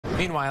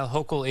Meanwhile,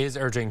 Hochul is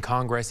urging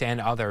Congress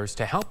and others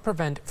to help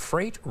prevent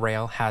freight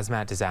rail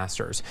hazmat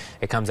disasters.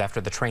 It comes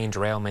after the train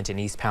derailment in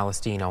East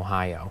Palestine,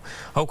 Ohio.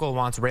 Hochul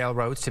wants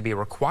railroads to be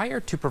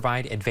required to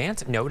provide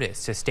advance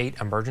notice to state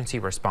emergency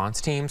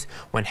response teams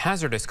when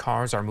hazardous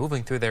cars are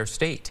moving through their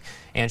state.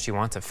 And she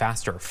wants a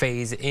faster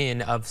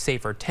phase-in of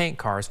safer tank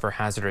cars for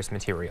hazardous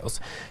materials.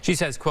 She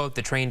says, quote,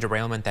 the train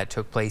derailment that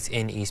took place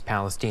in East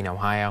Palestine,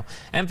 Ohio,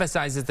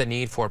 emphasizes the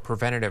need for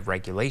preventative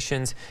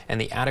regulations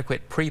and the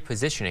adequate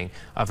pre-positioning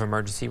of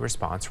emergency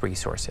response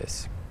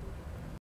resources.